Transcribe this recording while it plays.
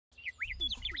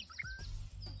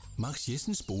Max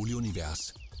Jessens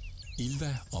boligunivers.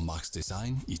 Ilva og Max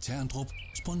Design i Terndrup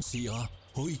sponsorer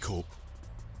HIK.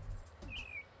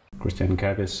 Christian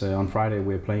Cappis, on Friday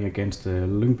we're playing against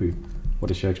Lyngby.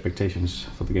 What is your expectations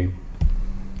for the game?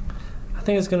 I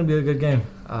think it's going to be a good game.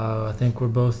 I think we're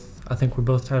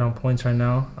both tight on points right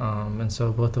now, and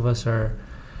so both of us are.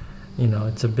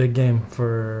 It's a big game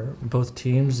for both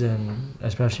teams, and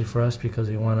especially for us because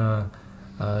we want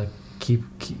to keep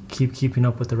keeping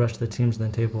up with the rest of the teams in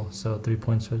the table. So 3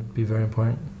 points would be very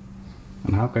important.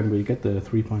 And how can we get the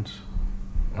 3 points?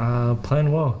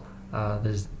 Playing well.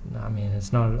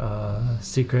 It's not a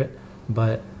secret,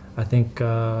 but I think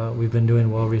we've been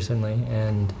doing well recently,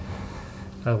 and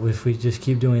if we just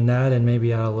keep doing that and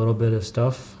maybe add a little bit of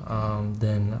stuff,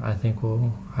 then I think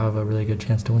we'll have a really good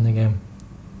chance to win the game.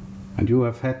 And you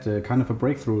have had kind of a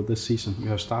breakthrough this season. You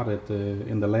have started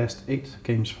in the last 8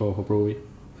 games for Hobro.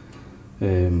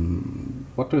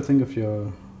 What do you think of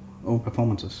your own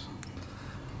performances?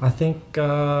 I think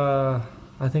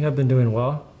I've been doing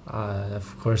well.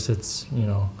 Of course, it's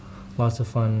lots of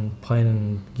fun playing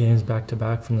in games back to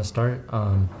back from the start.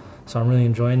 So I'm really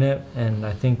enjoying it, and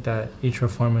I think that each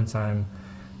performance I'm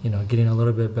getting a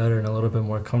little bit better and a little bit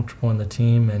more comfortable in the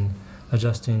team and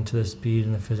adjusting to the speed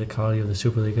and the physicality of the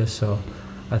Superliga. So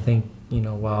I think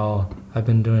while I've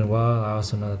been doing well, I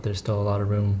also know that there's still a lot of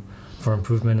room for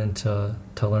improvement and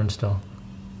to learn still.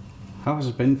 How has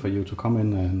it been for you to come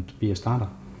in and be a starter?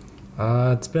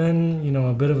 It's been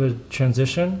a bit of a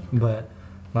transition, but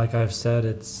like I've said,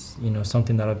 it's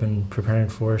something that I've been preparing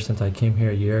for since I came here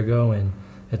a year ago, and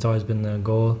it's always been the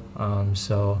goal.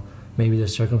 So maybe the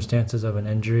circumstances of an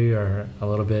injury are a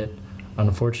little bit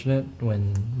unfortunate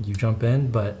when you jump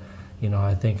in, but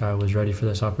I think I was ready for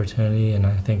this opportunity, and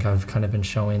I think I've kind of been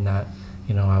showing that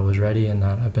I was ready and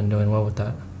that I've been doing well with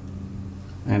that.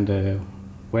 And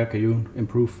where can you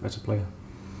improve as a player?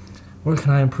 Where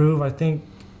can I improve? I think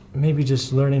maybe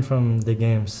just learning from the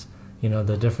games,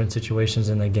 the different situations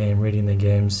in the game, reading the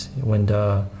games, when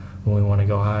we want to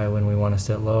go high, when we want to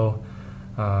sit low.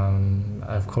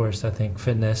 Of course, I think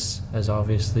fitness is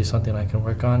obviously something I can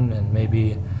work on, and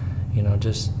maybe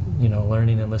just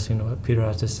learning and listening to what Peter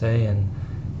has to say and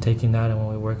taking that, and when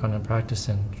we work on in practice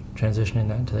and transitioning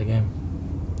that into the game.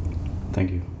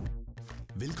 Thank you.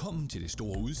 Velkommen til det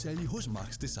store udsalg hos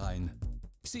Max Design.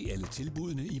 Se alle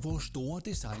tilbudene i vores store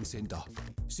designcenter.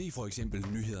 Se for eksempel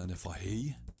nyhederne fra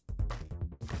Hey,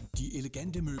 de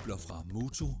elegante møbler fra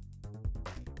Moto,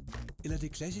 eller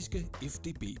det klassiske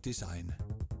FDB-design.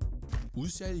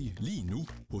 Udsalg lige nu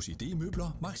hos ID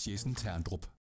Møbler Max Jessen Terndrup.